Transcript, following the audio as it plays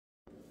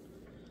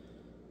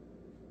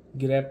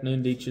Good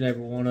afternoon to each and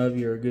every one of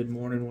you, or good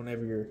morning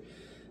whenever you're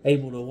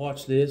able to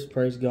watch this.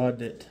 Praise God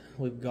that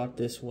we've got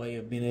this way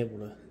of being able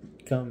to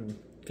come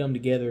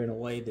together in a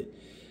way that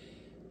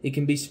it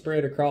can be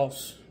spread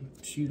across,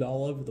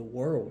 all over the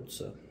world.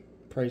 So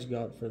praise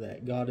God for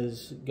that. God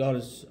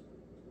is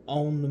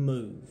on the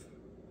move.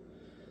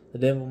 The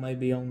devil may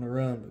be on the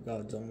run, but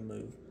God's on the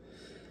move.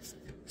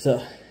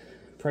 So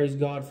praise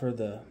God for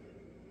the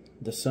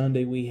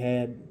Sunday we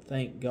had.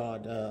 Thank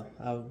God.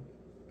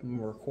 I'm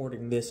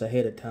recording this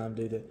ahead of time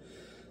due to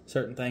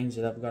certain things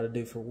that I've got to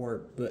do for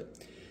work, but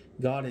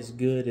God is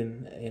good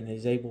and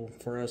He's able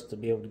for us to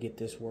be able to get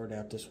this word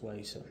out this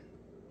way. So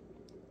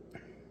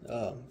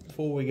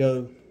before we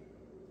go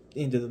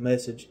into the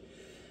message,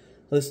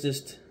 let's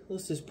just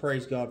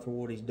praise God for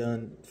what He's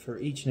done for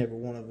each and every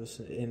one of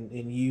us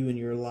in you and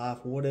your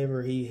life.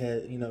 Whatever He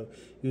had, He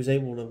was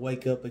able to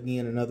wake up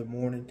again another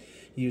morning.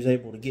 He was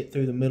able to get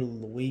through the middle of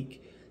the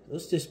week.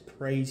 Let's just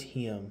praise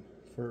Him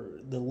for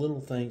the little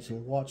things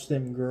and watch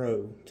them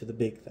grow to the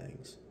big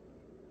things.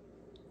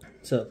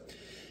 So,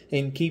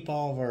 and keep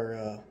all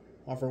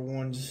of our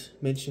ones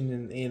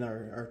mentioned in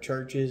our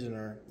churches and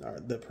our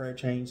the prayer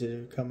chains that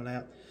are coming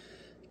out.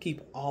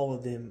 Keep all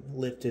of them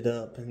lifted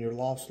up, and your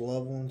lost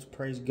loved ones.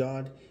 Praise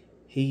God.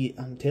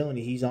 I'm telling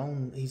you, He's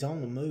on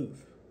the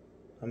move.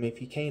 I mean,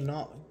 if you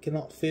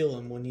cannot feel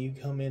Him when you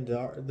come into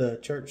the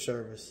church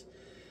service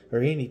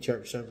or any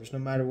church service, no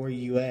matter where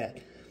you at,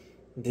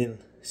 then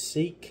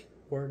seek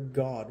where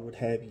God would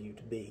have you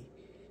to be,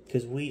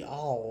 because we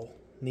all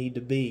need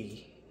to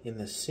be in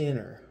the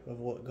center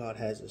of what God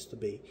has us to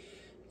be.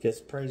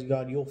 Because praise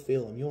God, you'll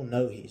feel Him, you'll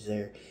know He's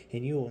there,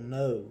 and you will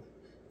know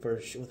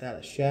without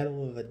a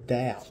shadow of a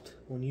doubt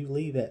when you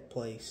leave that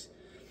place.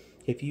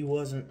 If you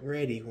wasn't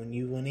ready when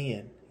you went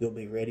in, you'll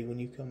be ready when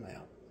you come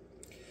out.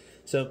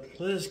 So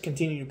let us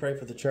continue to pray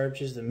for the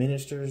churches, the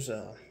ministers,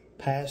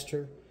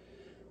 pastor.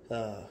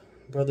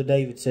 Brother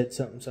David said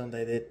something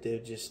Sunday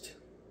that just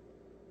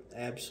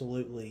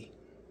absolutely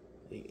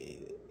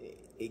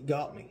it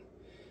got me,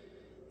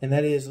 and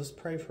that is, let's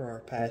pray for our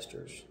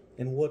pastors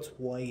and what's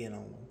weighing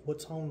on them,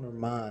 what's on their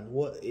mind,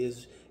 what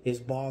is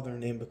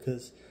bothering them,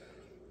 because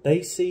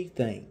they see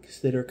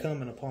things that are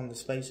coming upon the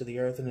face of the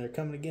earth, and they're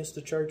coming against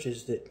the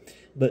churches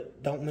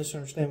but don't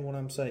misunderstand what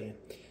I'm saying,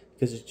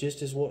 because it's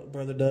just as what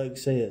Brother Doug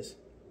says.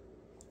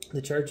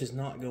 The church is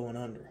not going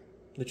under,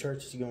 the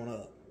church is going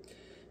up,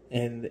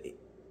 and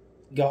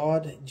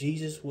God,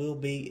 Jesus, will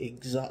be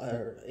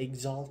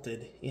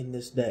exalted in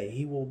this day.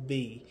 He will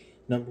be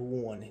number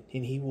one,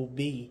 and He will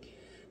be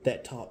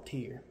that top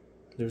tier.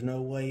 There's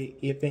no way,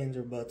 ifs, ands,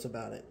 or buts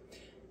about it.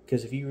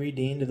 Because if you read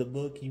the end of the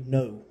book, you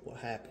know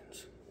what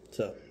happens.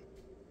 So,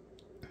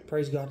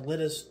 praise God. Let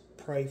us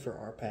pray for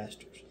our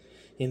pastors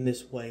in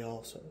this way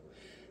also.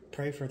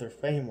 Pray for their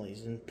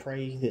families, and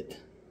pray that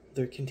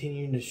they're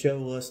continuing to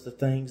show us the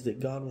things that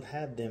God would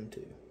have them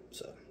to.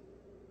 So,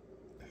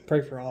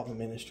 pray for all the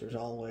ministers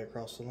all the way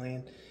across the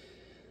land.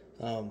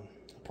 I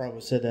probably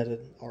said that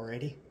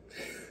already,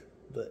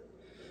 but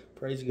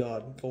praise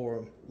God for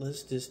them.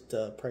 Let's just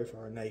pray for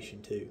our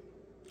nation too.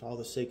 All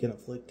the sick and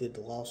afflicted,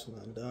 the lost and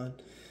undone.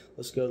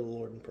 Let's go to the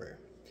Lord in prayer.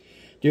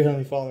 Dear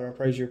Heavenly Father, I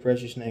praise your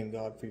precious name,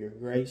 God, for your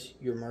grace,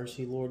 your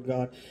mercy, Lord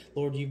God.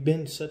 Lord, you've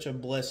been such a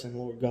blessing,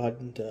 Lord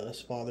God, to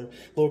us, Father.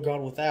 Lord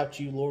God, without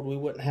you, Lord, we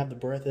wouldn't have the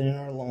breath in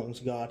our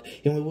lungs, God,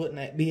 and we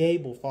wouldn't be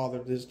able, Father,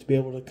 to be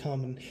able to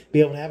come and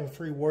be able to have a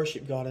free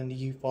worship, God, unto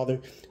you, Father.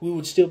 We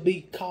would still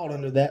be caught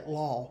under that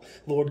law,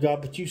 Lord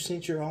God, but you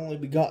sent your only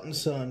begotten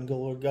Son,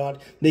 Lord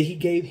God, that He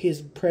gave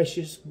His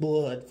precious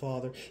blood,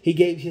 Father. He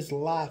gave His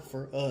life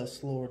for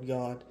us, Lord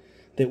God,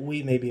 that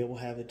we may be able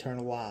to have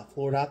eternal life.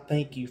 Lord, I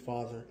thank you,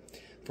 Father,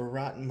 for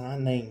writing my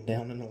name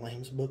down in the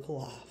Lamb's Book of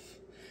Life.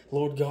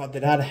 Lord God,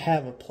 that I'd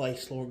have a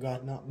place, Lord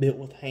God, not built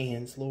with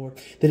hands,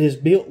 Lord, that is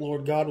built,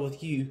 Lord God,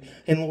 with you,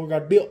 and Lord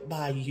God, built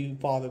by you,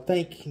 Father,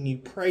 thanking you,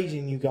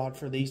 praising you, God,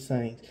 for these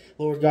things.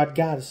 Lord God,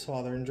 guide us,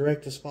 Father, and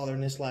direct us, Father,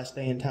 in this last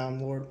day and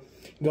time, Lord.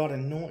 God,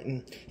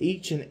 anointing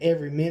each and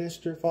every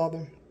minister,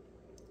 Father,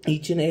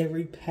 each and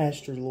every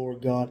pastor,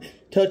 Lord God,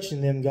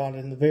 touching them, God,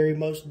 in the very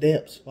most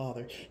depths,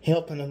 Father,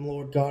 helping them,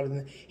 Lord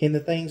God, in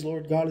the things,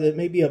 Lord God, that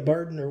may be a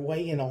burden or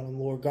weighing on them,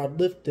 Lord God.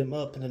 Lift them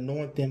up and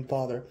anoint them,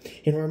 Father,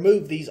 and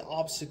remove these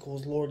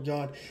obstacles, Lord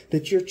God,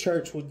 that your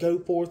church would go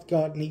forth,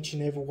 God, in each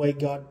and every way,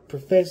 God,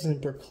 professing,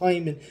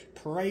 proclaiming,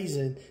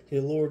 praising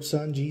your Lord,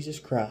 Son, Jesus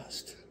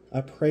Christ. I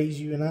praise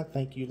you and I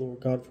thank you, Lord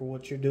God, for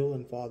what you're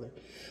doing, Father.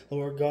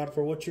 Lord God,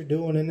 for what you're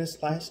doing in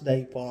this last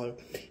day, Father.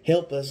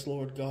 Help us,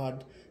 Lord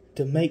God,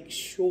 to make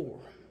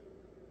sure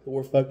that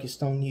we're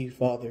focused on you,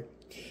 Father.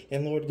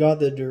 And Lord God,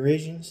 the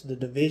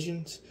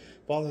divisions,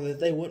 Father,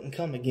 that they wouldn't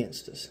come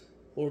against us.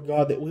 Lord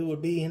God, that we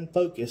would be in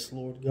focus,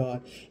 Lord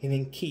God, and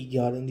in key,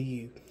 God, unto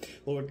you.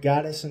 Lord,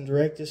 guide us and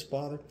direct us,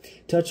 Father.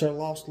 Touch our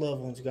lost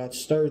loved ones, God.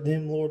 Stir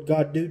them, Lord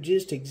God. Do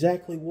just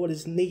exactly what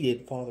is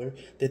needed, Father,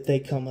 that they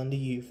come unto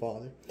you,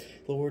 Father.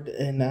 Lord,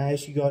 and I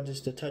ask you, God,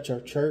 just to touch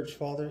our church,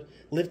 Father.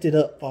 Lift it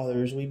up,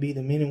 Father, as we be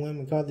the men and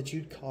women, God, that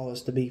you'd call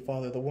us to be,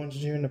 Father. The ones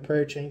during the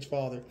prayer change,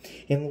 Father.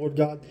 And, Lord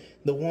God,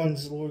 the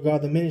ones, Lord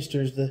God, the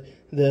ministers,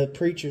 the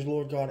preachers,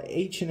 Lord God,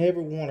 each and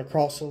every one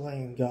across the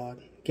land,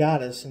 God.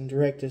 Guide us and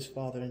direct us,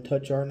 Father, and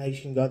touch our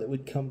nation, God, that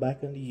we'd come back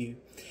unto you.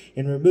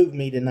 And remove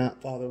me tonight,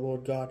 Father,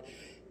 Lord God,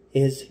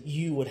 as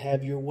you would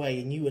have your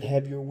way and you would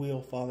have your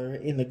will, Father.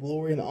 In the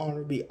glory and the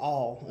honor be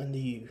all unto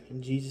you.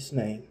 In Jesus'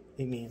 name,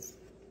 amen.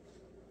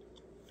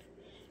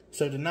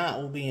 So tonight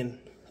we'll be in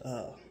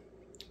 1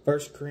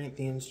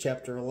 Corinthians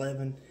chapter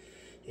 11,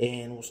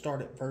 and we'll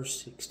start at verse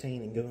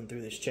 16 and going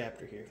through this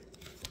chapter here.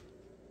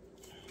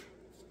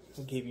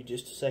 I'll give you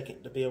just a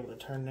second to be able to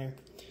turn there.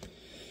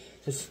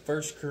 This is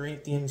 1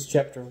 Corinthians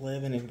chapter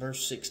 11 and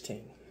verse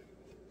 16.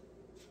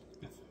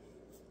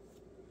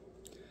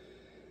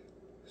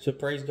 So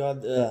praise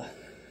God,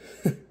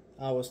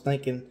 I was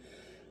thinking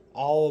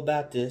all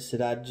about this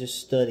that I just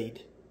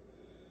studied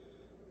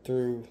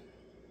through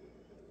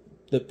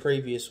the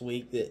previous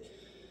week, that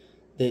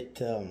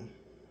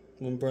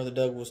when Brother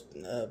Doug was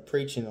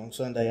preaching on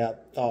Sunday, I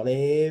thought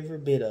every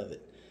bit of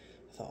it.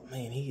 I thought,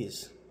 man, he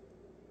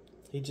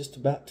just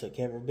about took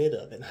every bit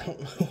of it. I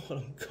don't know what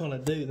I'm going to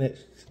do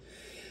next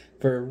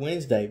for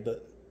Wednesday,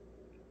 but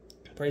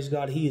praise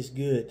God, he is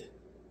good.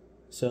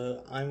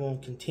 So I'm going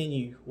to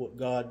continue what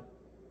God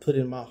put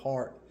in my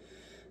heart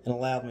and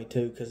allowed me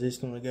to, because it's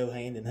going to go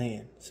hand in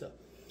hand. So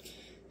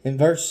in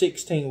verse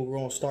 16, we're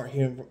going to start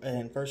here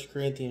in 1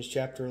 Corinthians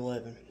chapter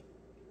 11.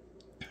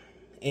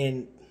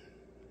 And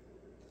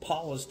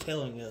Paul is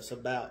telling us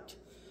about,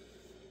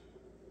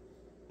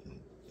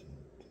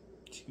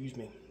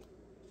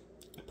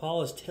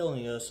 Paul is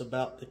telling us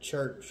about the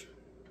church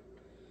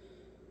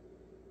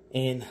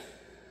and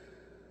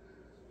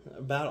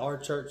about our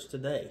church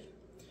today.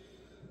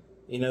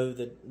 You know,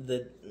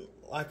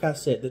 like I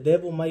said, the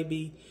devil may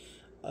be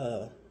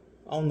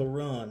on the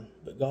run,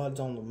 but God's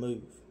on the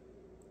move.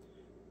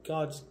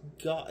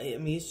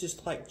 It's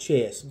just like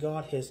chess.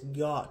 God has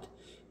got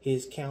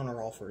his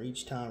counter offer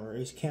each time, or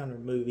his counter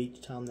move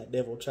each time that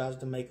devil tries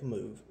to make a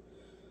move.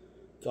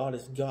 God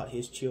has got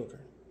his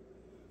children.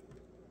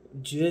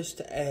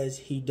 Just as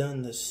he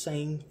done the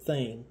same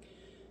thing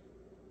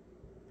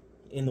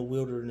in the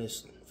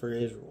wilderness for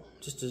Israel.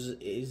 Just as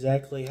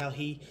exactly how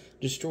he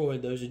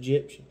destroyed those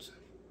Egyptians.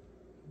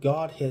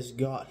 God has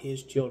got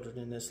his children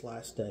in this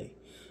last day.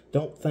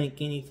 Don't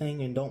think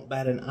anything, and don't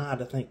bat an eye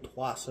to think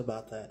twice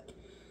about that.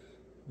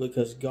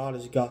 Because God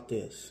has got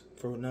this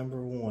for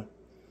number one.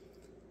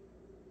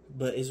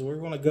 But as we're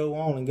going to go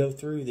on and go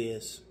through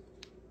this,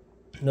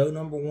 know,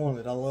 number one,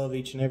 that I love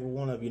each and every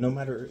one of you, no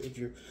matter if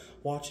you're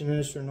watching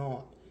this or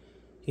not.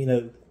 You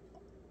know,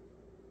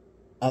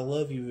 I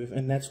love you,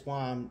 and that's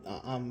why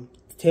I'm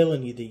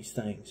telling you these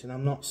things. And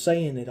I'm not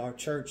saying that our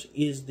church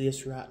is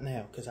this right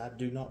now, because I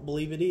do not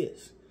believe it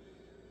is.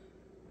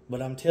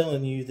 But I'm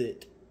telling you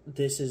that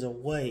this is a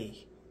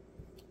way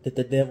that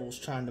the devil's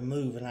trying to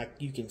move, and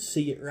you can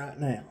see it right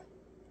now,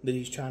 that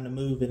he's trying to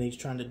move and he's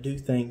trying to do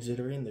things that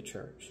are in the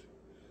church.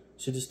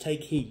 So just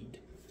take heed.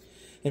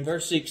 In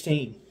verse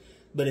 16,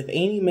 but if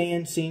any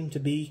man seem to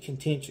be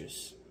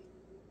contentious,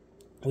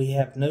 we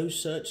have no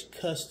such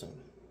custom,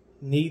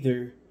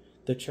 neither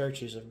the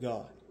churches of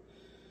God.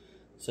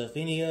 So if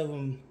any of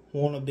them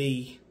want to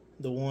be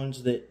the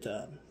ones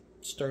that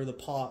stir the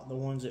pot, the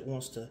ones that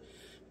wants to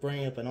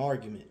bring up an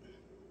argument,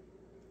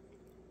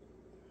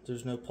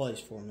 there's no place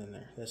for them in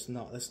there. That's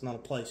not a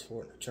place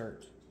for it in the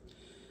church.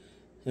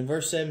 In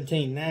verse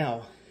 17,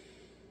 now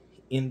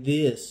in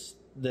this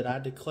that I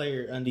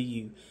declare unto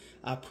you,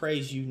 I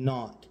praise you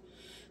not,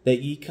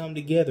 that ye come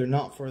together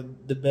not for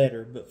the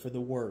better, but for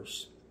the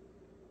worse.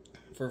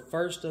 For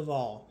first of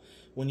all,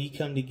 when ye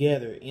come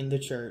together in the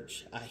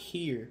church, I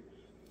hear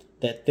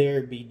that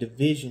there be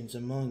divisions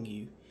among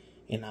you,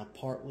 and I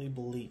partly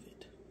believe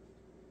it.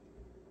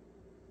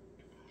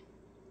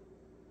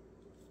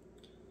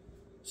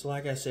 So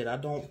like I said,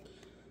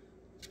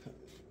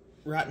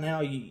 right now,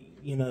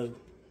 you know,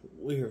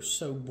 we are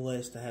so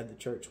blessed to have the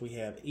church we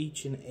have,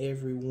 each and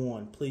every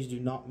one. Please do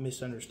not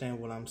misunderstand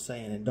what I'm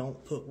saying, and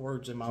don't put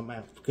words in my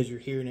mouth, because you're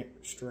hearing it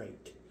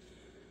straight.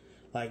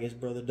 Like as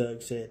Brother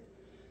Doug said,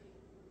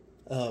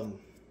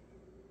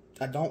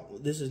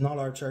 this is not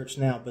our church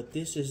now, but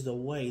this is the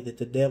way that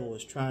the devil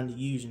is trying to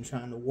use and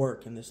trying to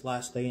work in this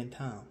last day and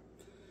time.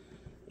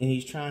 And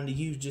he's trying to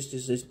use, just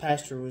as this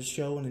pastor was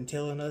showing and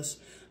telling us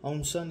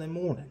on Sunday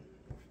morning.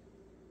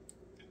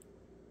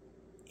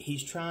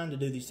 He's trying to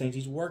do these things.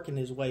 He's working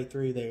his way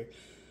through there.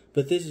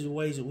 But this is the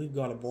ways that we've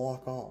got to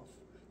block off.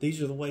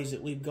 These are the ways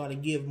that we've got to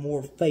give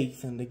more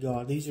faith unto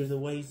God. These are the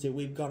ways that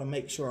we've got to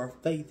make sure our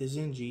faith is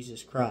in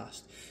Jesus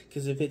Christ.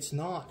 Because if it's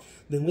not,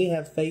 then we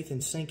have faith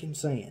in sinking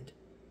sand.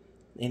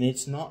 And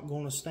it's not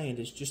going to stand.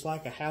 It's just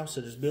like a house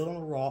that is built on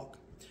a rock,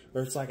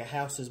 or it's like a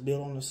house that's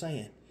built on the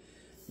sand.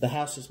 The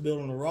house that's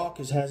built on the rock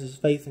has its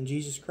faith in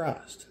Jesus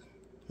Christ.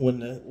 When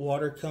the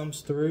water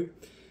comes through,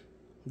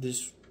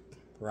 just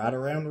right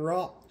around the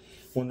rock,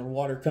 when the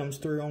water comes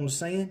through on the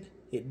sand,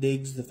 it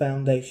digs the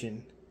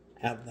foundation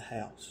out of the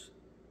house.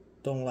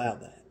 Don't allow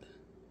that.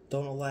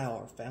 Don't allow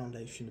our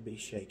foundation to be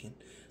shaken.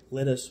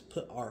 Let us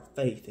put our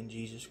faith in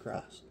Jesus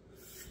Christ.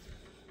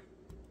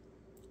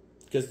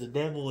 Because the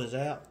devil is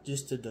out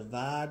just to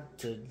divide,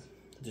 to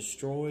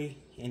destroy,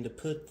 and to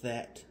put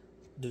that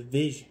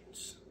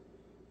divisions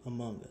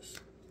among us.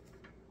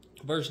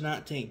 Verse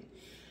 19.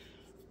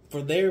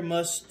 For there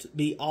must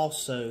be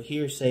also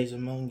heresies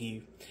among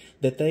you,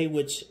 that they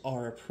which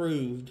are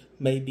approved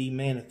may be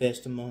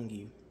manifest among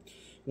you.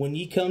 When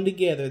ye come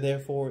together,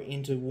 therefore,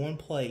 into one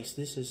place,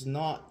 this is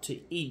not to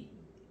eat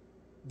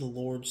the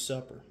Lord's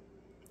Supper.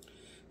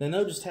 Now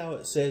notice how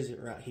it says it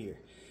right here.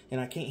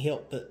 And I can't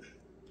help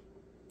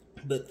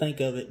but think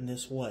of it in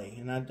this way.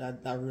 And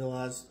I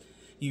realize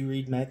you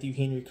read Matthew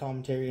Henry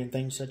commentary and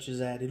things such as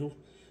that,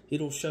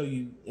 it'll show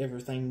you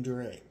everything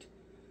direct.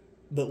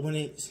 But when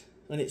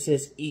it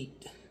says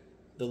eat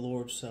the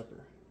Lord's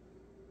Supper,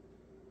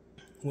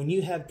 when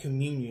you have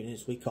communion,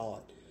 as we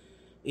call it,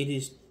 it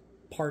is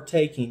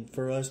partaking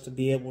for us to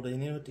be able to,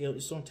 and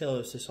it's going to tell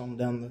us this on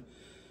down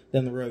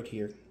the road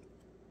here.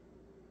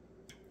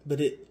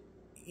 But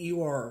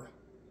you are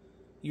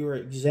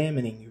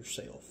examining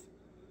yourself,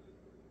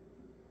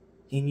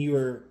 and you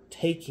are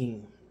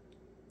taking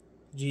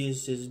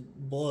Jesus'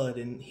 blood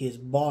and His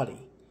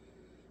body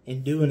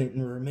and doing it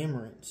in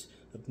remembrance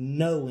of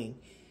knowing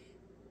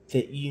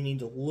that you need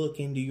to look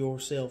into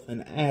yourself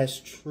and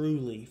ask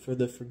truly for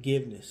the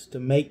forgiveness to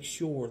make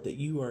sure that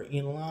you are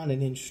in line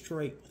and in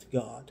straight with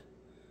God.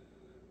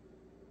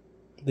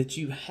 That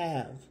you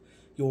have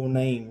your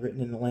name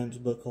written in the Lamb's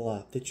Book of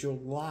Life. That your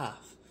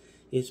life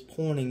is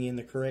pointing in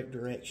the correct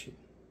direction.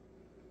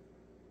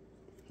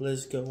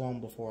 Let's go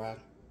on before I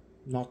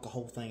knock the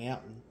whole thing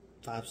out in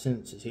 5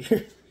 sentences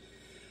here.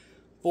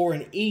 For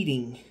in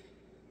eating,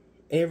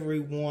 every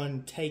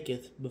one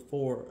taketh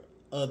before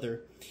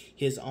other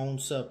his own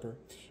supper,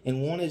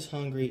 and one is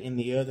hungry and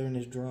the other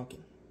is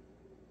drunken.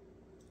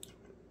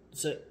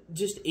 So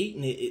just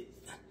eating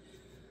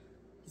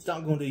it's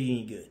not going to do you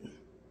any good.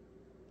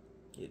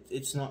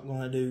 It's not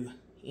going to do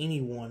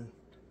anyone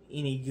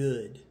any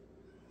good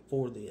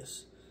for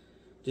this.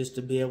 Just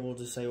to be able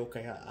to say,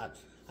 okay,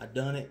 I've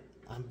done it.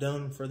 I'm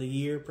done for the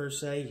year per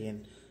se,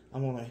 and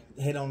I'm going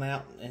to head on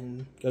out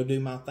and go do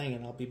my thing,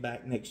 and I'll be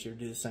back next year to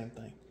do the same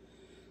thing.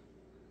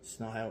 It's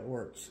not how it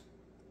works.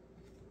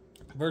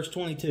 Verse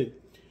 22.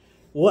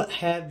 What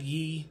have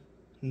ye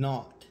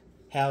not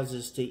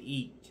houses to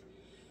eat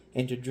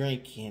and to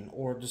drink in?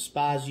 Or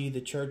despise ye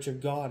the church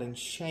of God, and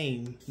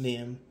shame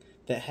them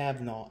that have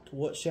not?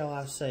 What shall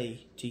I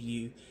say to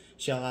you?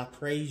 Shall I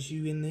praise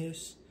you in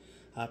this?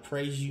 I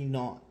praise you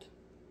not.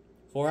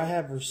 For I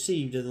have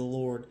received of the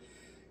Lord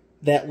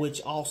that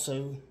which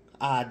also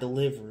I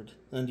delivered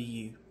unto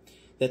you,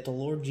 that the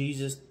Lord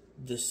Jesus,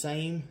 the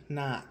same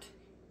night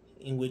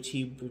in which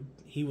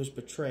he was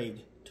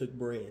betrayed, took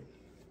bread.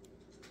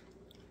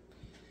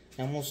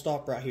 Now I'm going to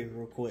stop right here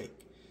real quick.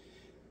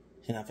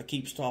 And if I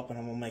keep stopping,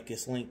 I'm going to make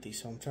this lengthy,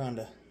 so I'm trying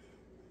to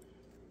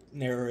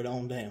narrow it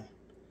on down.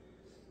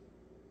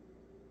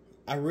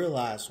 I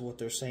realize what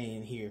they're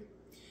saying here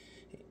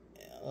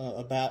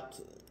about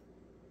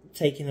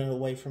taking it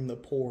away from the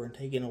poor and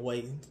taking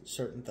away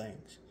certain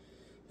things.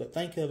 But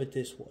think of it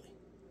this way.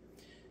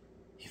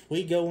 If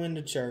we go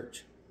into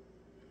church,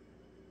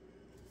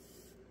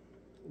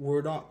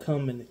 we're not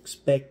coming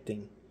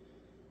expecting.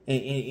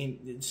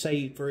 And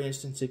say, for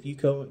instance, if you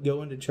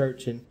go into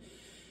church and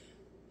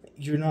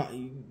you're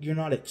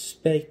not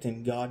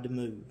expecting God to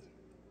move.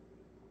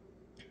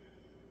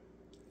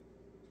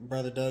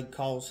 Brother Doug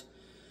calls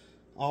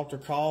altar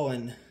call,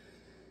 and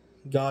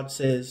God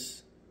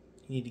says,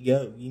 you need to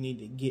go. You need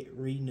to get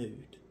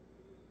renewed.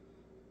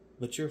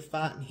 But you're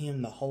fighting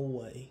Him the whole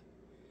way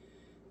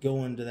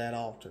going to that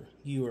altar.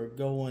 You are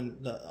going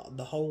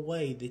the whole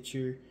way that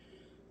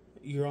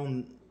you're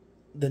on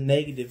the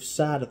negative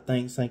side of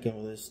things,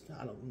 thinking, well,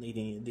 I don't need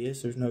any of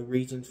this. There's no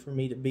reason for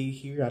me to be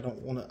here. I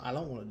don't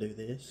want to do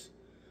this.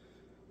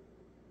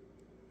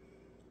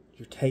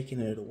 You're taking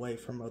it away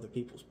from other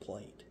people's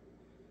plate.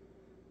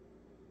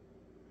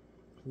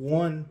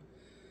 One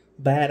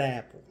bad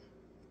apple.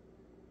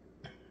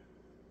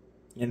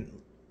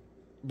 And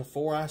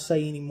before I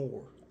say any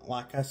more,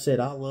 like I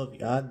said, I love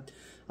you.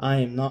 I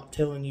am not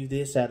telling you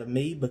this out of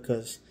me,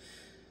 because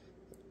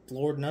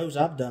Lord knows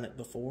I've done it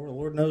before.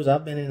 Lord knows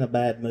I've been in a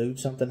bad mood.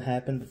 Something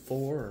happened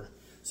before, or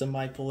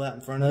somebody pulled out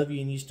in front of you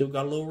and you still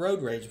got a little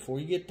road rage before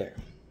you get there.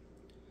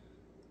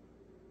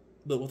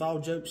 But with all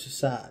jokes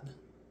aside,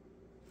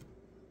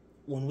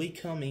 when we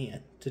come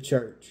in to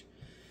church,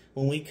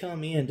 when we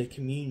come into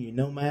communion,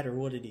 no matter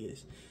what it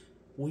is,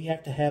 we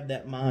have to have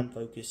that mind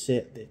focus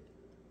set that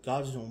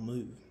God's going to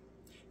move.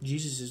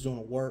 Jesus is going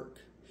to work,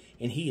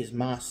 and He is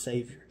my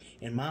Savior,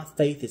 and my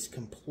faith is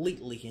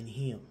completely in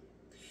Him.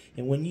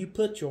 And when you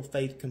put your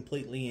faith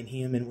completely in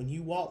Him, and when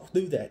you walk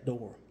through that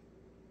door,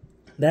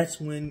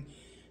 that's when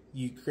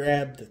you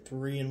grab the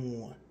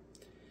 3-in-1.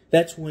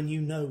 That's when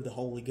you know the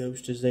Holy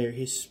Ghost is there.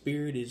 His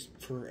Spirit is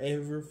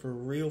forever, for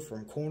real,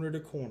 from corner to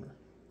corner.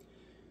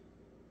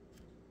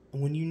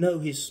 And when you know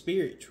His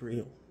Spirit's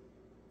real,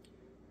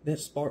 that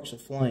sparks a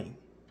flame.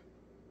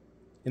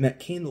 And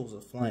that kindles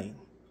a flame.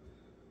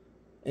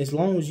 As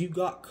long as you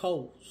got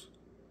coals,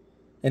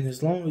 and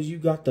as long as you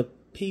got the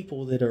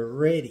people that are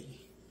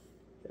ready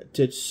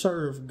to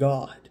serve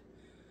God,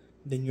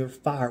 then your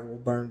fire will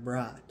burn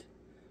bright.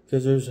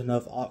 Because there's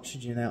enough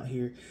oxygen out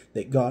here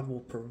that God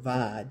will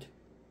provide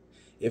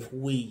if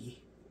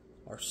we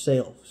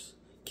ourselves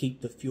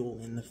keep the fuel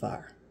in the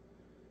fire.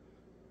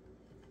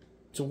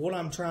 So what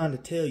I'm trying to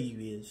tell you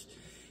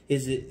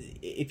is that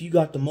if you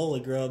got the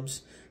mully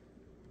grubs,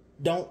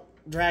 don't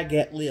drag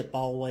that lip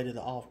all the way to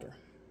the altar.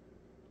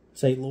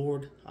 Say,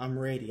 Lord, I'm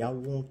ready. I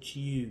want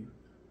you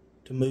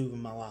to move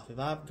in my life. If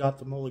I've got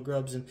the mully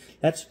grubs, and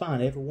that's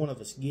fine. Every one of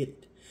us get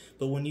it.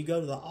 But when you go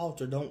to the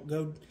altar, don't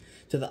go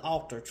to the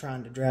altar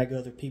trying to drag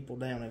other people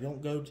down. If you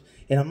don't go,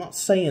 and I'm not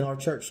saying our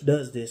church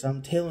does this.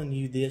 I'm telling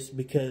you this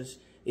because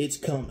it's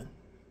coming.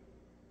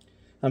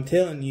 I'm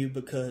telling you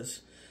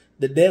because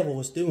the devil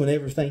is doing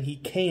everything he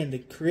can to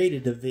create a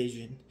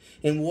division.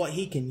 And what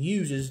he can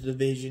use is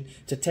division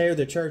to tear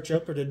the church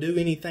up or to do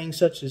anything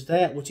such as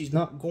that, which he's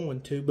not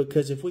going to,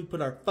 because if we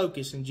put our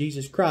focus in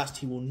Jesus Christ,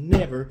 he will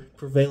never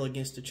prevail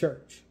against the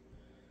church.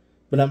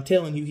 But I'm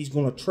telling you, he's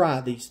going to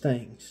try these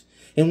things.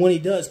 And when he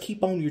does,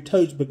 keep on your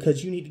toes,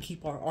 because you need to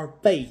keep our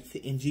faith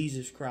in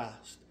Jesus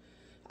Christ.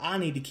 I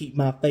need to keep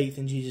my faith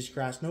in Jesus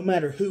Christ, no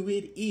matter who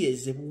it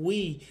is. If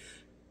we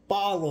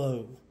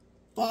follow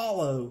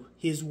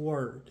his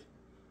word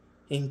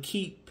and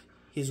keep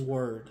his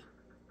word,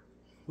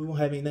 we won't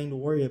have anything to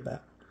worry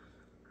about.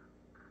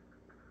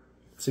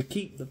 So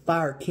keep the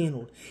fire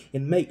kindled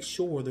and make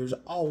sure there's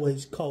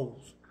always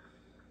coals,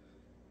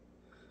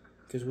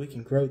 because we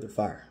can grow the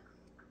fire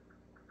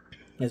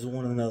as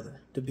one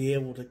another to be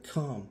able to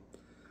come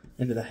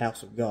into the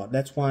house of God.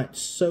 That's why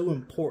it's so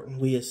important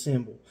we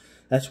assemble.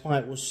 That's why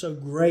it was so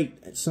great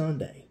at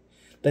Sunday.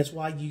 That's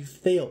why you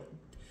felt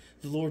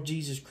the Lord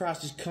Jesus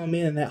Christ has come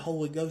in and that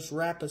Holy Ghost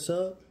wrap us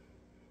up.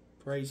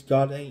 Praise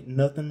God, ain't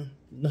nothing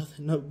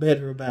no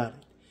better about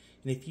it.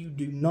 And if you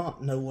do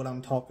not know what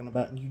I'm talking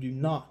about and you do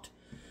not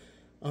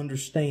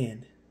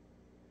understand,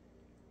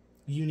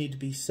 you need to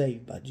be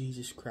saved by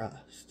Jesus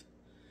Christ.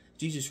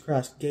 Jesus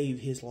Christ gave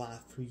his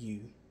life for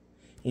you.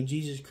 And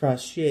Jesus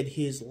Christ shed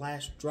his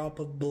last drop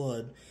of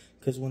blood,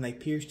 because when they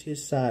pierced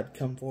his side,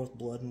 come forth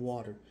blood and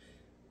water.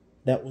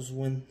 That was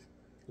when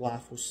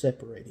life was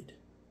separated.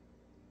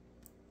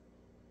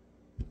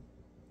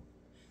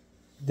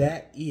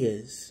 That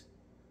is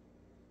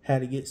how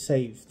to get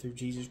saved, through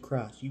Jesus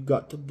Christ. You've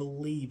got to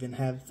believe and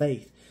have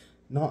faith.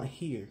 Not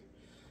here,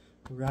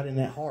 right in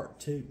that heart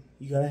too.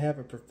 You got to have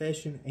a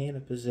profession and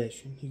a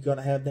possession. You got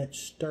to have that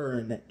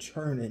stirring, that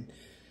churning,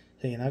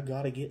 saying, I've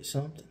got to get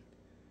something.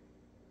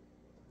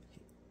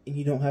 And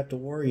you don't have to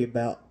worry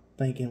about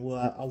thinking,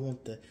 well, I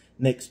want the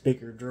next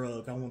bigger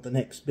drug. I want the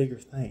next bigger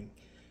thing.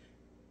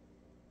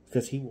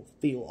 Because he will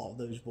fill all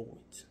those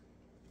voids.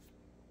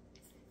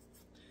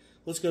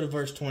 Let's go to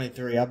verse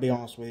 23. I'll be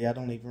honest with you, I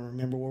don't even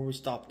remember where we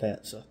stopped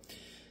at. So,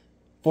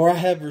 for I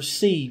have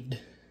received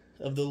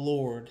of the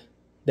Lord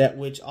that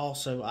which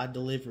also I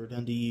delivered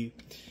unto you,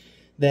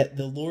 that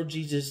the Lord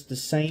Jesus, the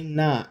same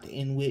night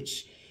in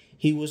which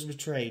he was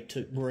betrayed,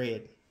 took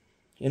bread.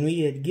 And when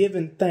he had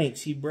given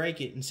thanks, he brake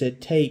it and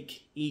said,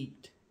 Take,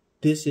 eat,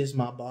 this is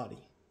my body,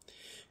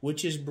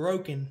 which is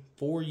broken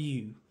for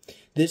you.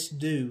 This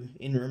do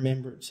in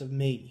remembrance of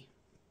me.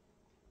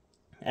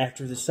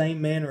 After the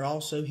same manner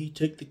also he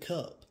took the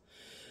cup,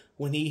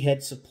 when he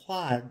had supped,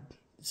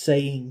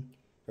 saying,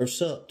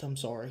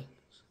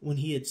 when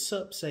he had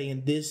supped,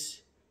 saying,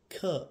 This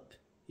cup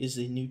is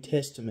the New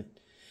Testament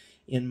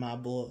in my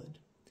blood.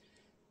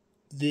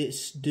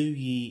 This do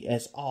ye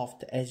as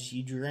oft as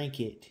ye drink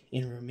it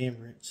in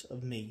remembrance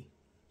of me.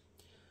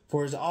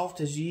 For as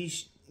oft as ye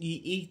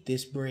eat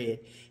this bread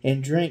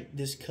and drink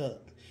this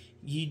cup,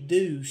 ye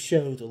do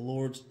show the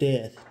Lord's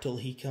death till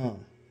he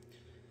come.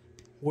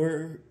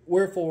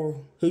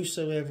 Wherefore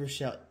whosoever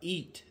shall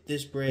eat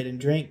this bread and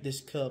drink this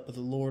cup of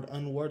the Lord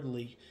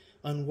unworthily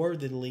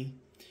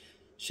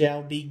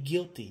shall be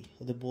guilty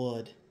of the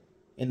blood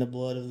and the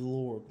blood of the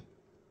Lord.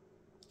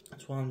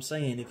 That's what I'm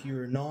saying. If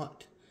you're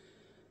not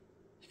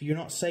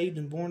saved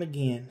and born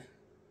again,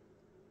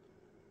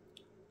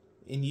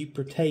 and you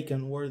partake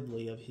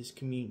unworthily of his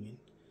communion,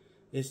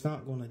 it's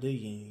not going to do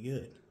you any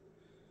good.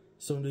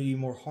 It's going to do you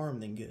more harm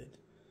than good.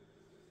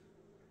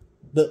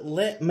 But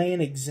let man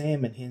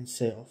examine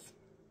himself,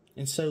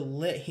 and so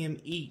let him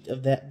eat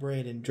of that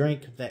bread and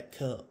drink of that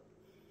cup.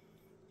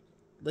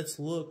 Let's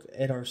look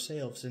at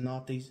ourselves and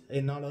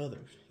not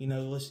others. You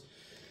know,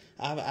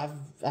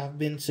 I've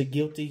been so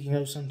guilty. You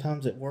know,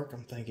 sometimes at work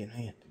I'm thinking,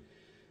 man,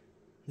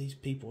 these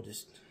people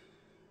just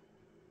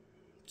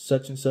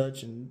such and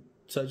such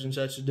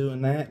are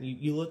doing that.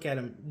 You look at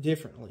them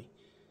differently.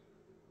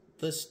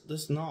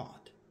 Let's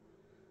not,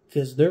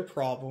 because their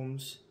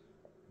problems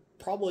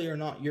probably are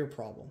not your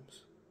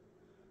problems.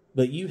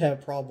 But you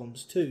have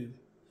problems too,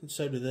 and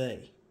so do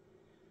they.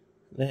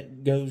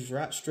 That goes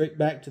right straight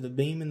back to the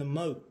beam and the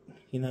mote.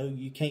 You know,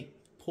 you can't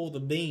pull the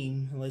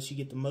beam unless you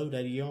get the mote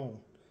out of your own.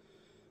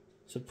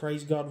 So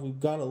praise God, we've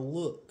got to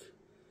look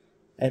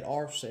at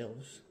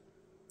ourselves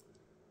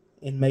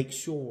and make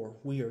sure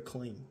we are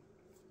clean.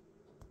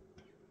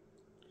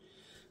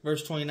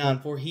 Verse 29,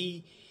 for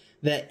he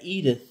that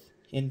eateth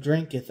and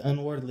drinketh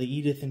unworthily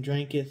eateth and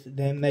drinketh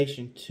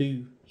damnation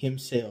to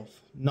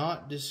himself,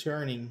 not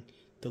discerning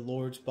the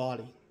Lord's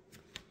body.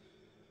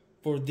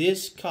 For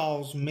this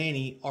cause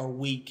many are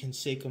weak and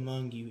sick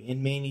among you,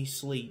 and many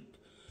sleep.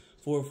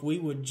 For if we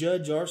would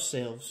judge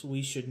ourselves,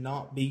 we should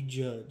not be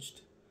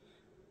judged.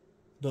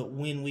 But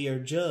when we are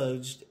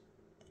judged,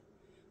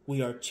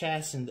 we are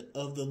chastened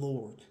of the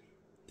Lord,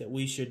 that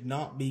we should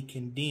not be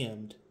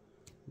condemned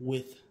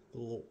with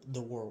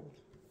the world.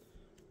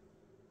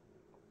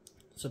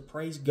 So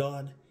praise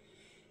God,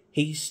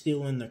 He's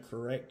still in the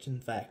correction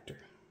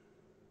factor.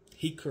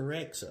 He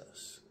corrects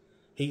us.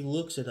 He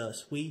looks at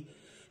us.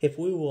 If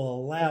we will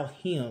allow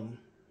Him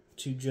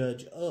to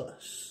judge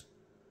us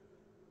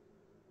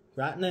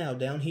right now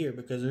down here,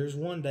 because there's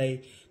one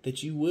day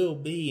that you will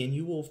be and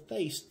you will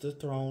face the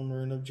throne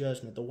room of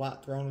judgment, the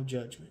white throne of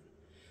judgment,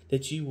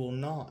 that you will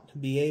not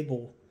be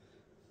able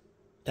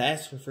to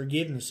ask for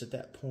forgiveness at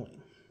that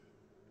point.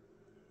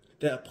 At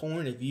that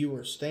point, if you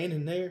are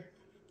standing there,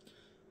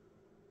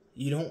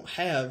 you don't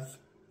have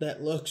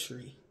that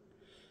luxury.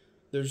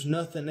 There's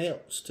nothing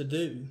else to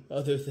do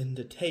other than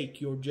to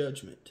take your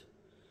judgment.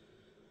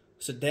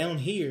 So down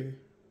here,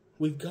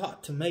 we've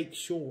got to make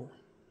sure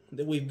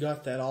that we've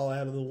got that all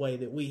out of the way,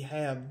 that we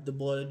have the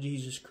blood of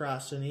Jesus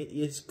Christ, and it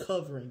is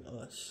covering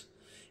us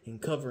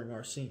and covering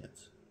our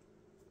sins.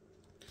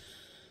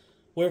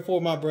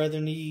 Wherefore, my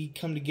brethren, ye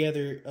come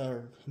together,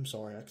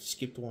 I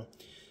skipped one.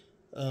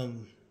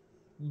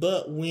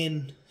 But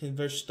when, in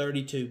verse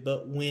 32,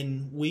 but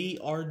when we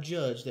are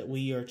judged, that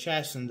we are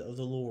chastened of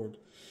the Lord,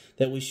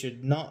 that we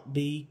should not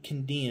be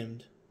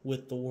condemned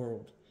with the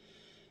world.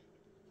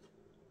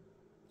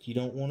 You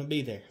don't want to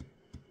be there.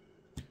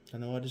 I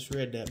know I just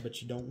read that,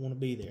 but you don't want to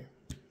be there.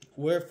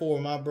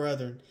 Wherefore, my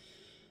brethren,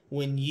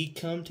 when ye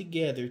come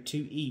together to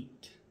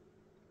eat,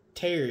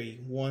 tarry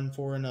one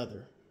for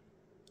another.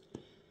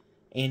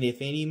 And if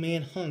any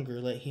man hunger,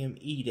 let him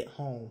eat at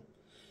home,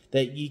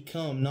 that ye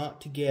come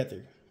not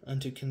together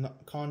unto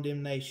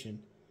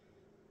condemnation,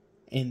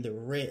 and the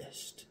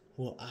rest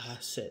will I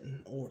set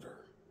in order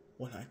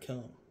when I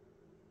come.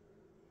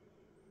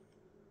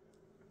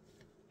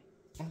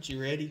 Aren't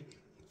you ready?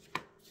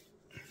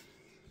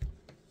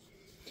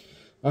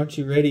 Aren't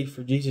you ready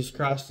for Jesus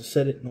Christ to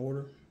set it in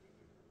order?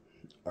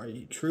 Are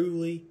you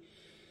truly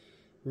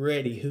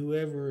ready?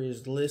 Whoever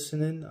is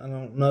listening, I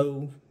don't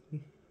know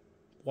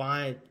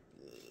why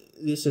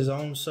this is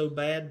on so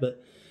bad,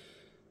 but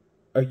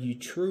are you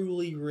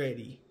truly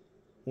ready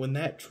when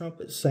that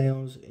trumpet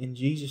sounds and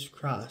Jesus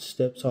Christ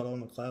steps out on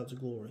the clouds of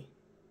glory?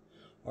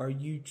 Are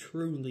you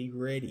truly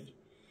ready?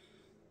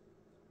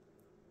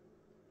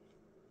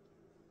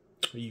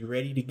 Are you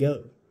ready to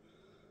go?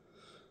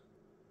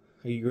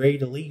 Are you ready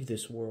to leave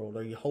this world?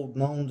 Are you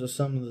holding on to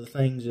some of the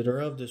things that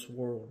are of this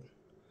world?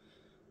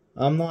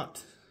 I'm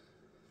not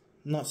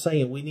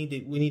saying we need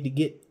to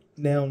get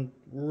down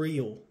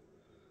real.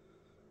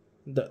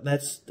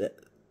 That's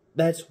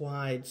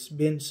why it's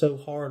been so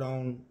hard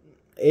on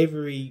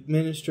every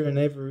minister and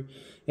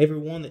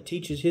everyone that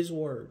teaches His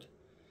word,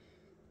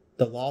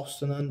 the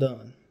lost and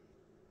undone.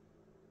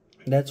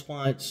 That's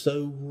why it's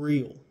so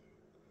real,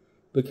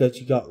 because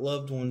you got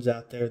loved ones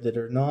out there that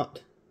are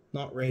not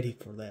ready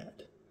for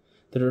that.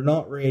 That are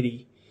not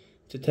ready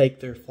to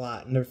take their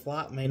flight. And their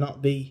flight may not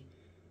be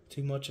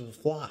too much of a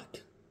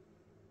flight.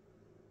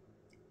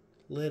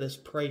 Let us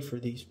pray for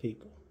these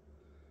people.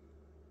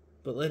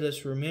 But let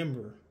us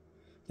remember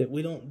that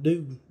we don't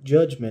do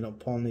judgment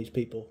upon these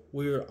people.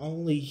 We're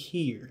only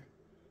here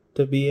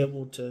to be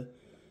able to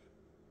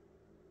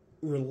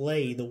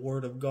relay the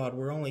Word of God.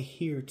 We're only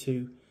here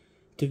to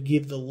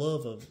give the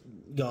love of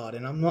God.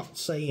 And I'm not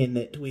saying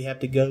that we have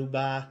to go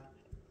by.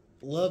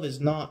 Love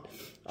is not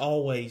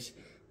always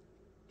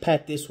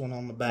pat this one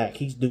on the back.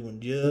 He's doing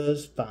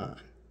just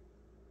fine.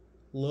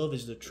 Love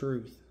is the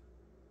truth.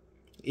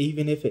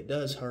 Even if it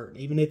does hurt.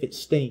 Even if it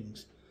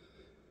stings.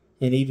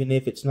 And even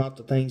if it's not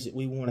the things that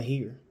we want to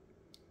hear.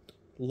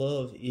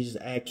 Love is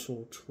the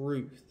actual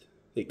truth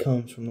that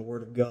comes from the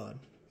Word of God.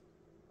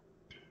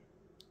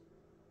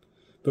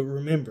 But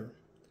remember,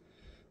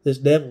 this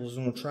devil is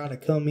going to try to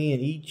come in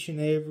each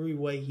and every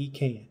way he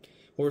can.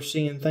 We're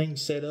seeing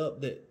things set up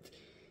that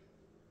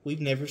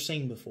we've never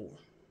seen before.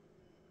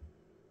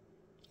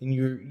 And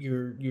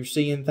you're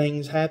seeing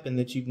things happen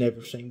that you've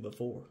never seen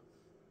before.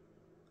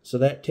 So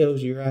that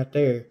tells you right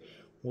there,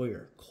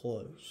 we're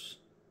close.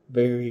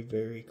 Very,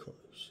 very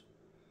close.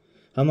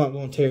 I'm not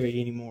going to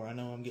tarry anymore. I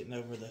know I'm getting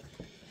over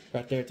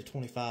right there at the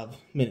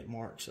 25-minute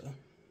mark. So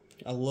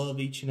I love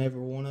each and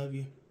every one of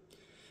you.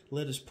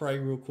 Let us pray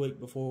real quick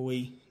before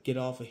we get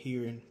off of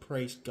here and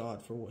praise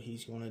God for what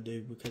He's going to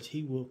do, because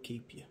He will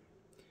keep you.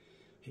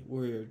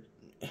 We're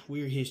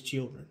His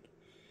children.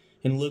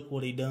 And look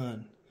what he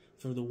done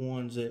for the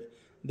ones that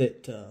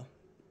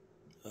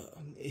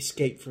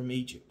escaped from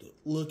Egypt.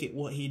 Look at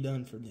what he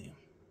done for them.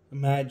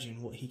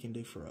 Imagine what he can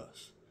do for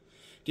us.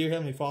 Dear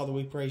Heavenly Father,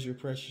 we praise your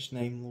precious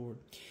name, Lord.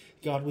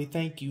 God, we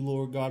thank you,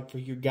 Lord God, for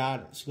your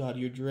guidance, God,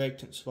 your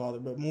directions, Father,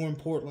 but more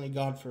importantly,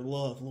 God, for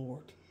love,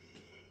 Lord.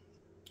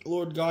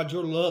 Lord God,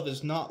 your love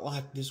is not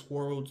like this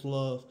world's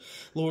love.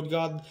 Lord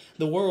God,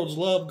 the world's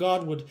love,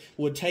 God,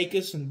 would take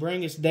us and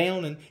bring us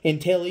down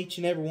and tell each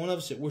and every one of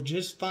us that we're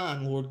just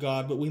fine, Lord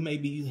God, but we may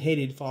be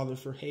headed, Father,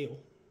 for hell.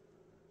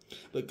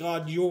 But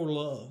God, your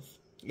love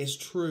is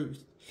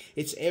truth.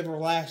 It's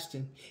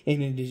everlasting,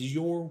 and it is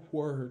your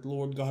word,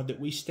 Lord God, that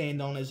we stand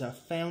on as a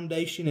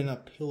foundation and a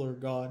pillar,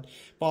 God.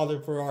 Father,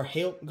 for our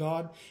help,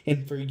 God,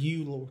 and for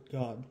you, Lord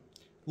God.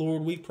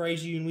 Lord, we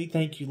praise you and we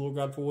thank you, Lord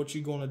God, for what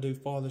you're going to do,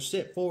 Father.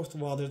 Set forth,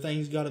 Father,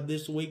 things, God, of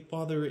this week,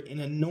 Father, and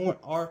anoint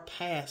our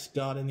past,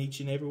 God, in each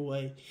and every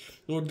way.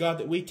 Lord God,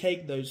 that we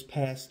take those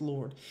past,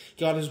 Lord.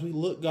 God, as we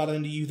look, God,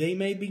 unto you, they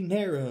may be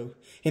narrow,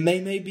 and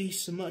they may be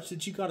so much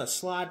that you got to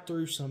slide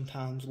through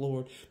sometimes,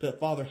 Lord. But,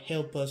 Father,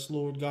 help us,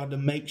 Lord God, to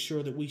make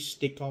sure that we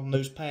stick on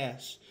those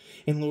paths.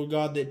 And, Lord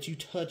God, that you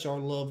touch our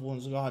loved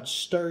ones, God.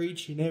 Stir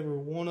each and every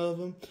one of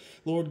them,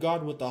 Lord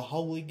God, with the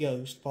Holy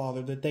Ghost,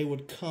 Father, that they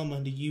would come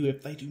unto you.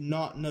 If they do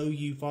not know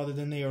you, Father,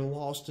 then they are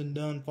lost and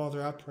done.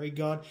 Father, I pray,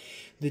 God,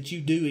 that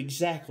you do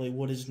exactly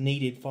what is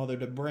needed, Father,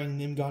 to bring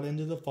them, God,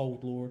 into the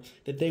fold, Lord,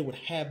 that they would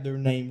have their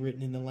name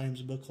written in the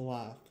Lamb's Book of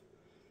Life.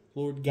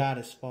 Lord, guide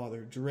us,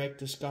 Father.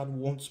 Direct us, God,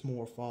 once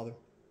more, Father.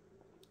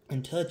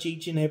 And touch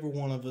each and every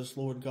one of us,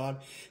 Lord God,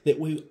 that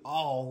we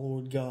all,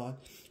 Lord God,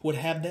 would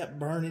have that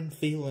burning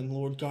feeling,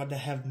 Lord God, to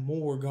have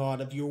more,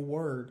 God, of your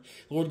word.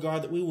 Lord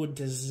God, that we would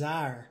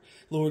desire,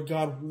 Lord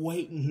God,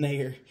 waiting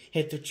there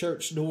at the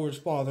church doors,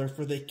 Father,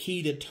 for the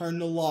key to turn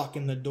the lock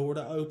and the door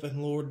to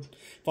open, Lord.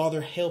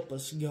 Father, help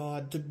us,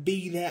 God, to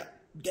be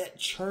that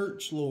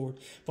church, Lord,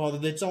 Father,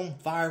 that's on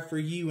fire for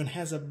you and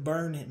has a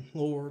burning,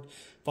 Lord,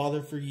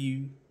 Father, for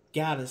you.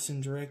 Guide us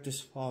and direct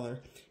us, Father.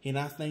 And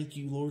I thank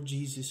you, Lord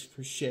Jesus,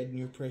 for shedding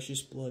your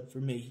precious blood for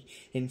me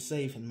and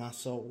saving my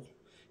soul.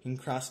 In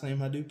Christ's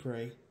name I do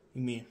pray.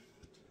 Amen.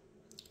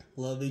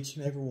 Love each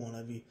and every one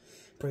of you.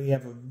 Pray you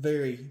have a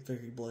very,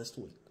 very blessed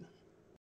week.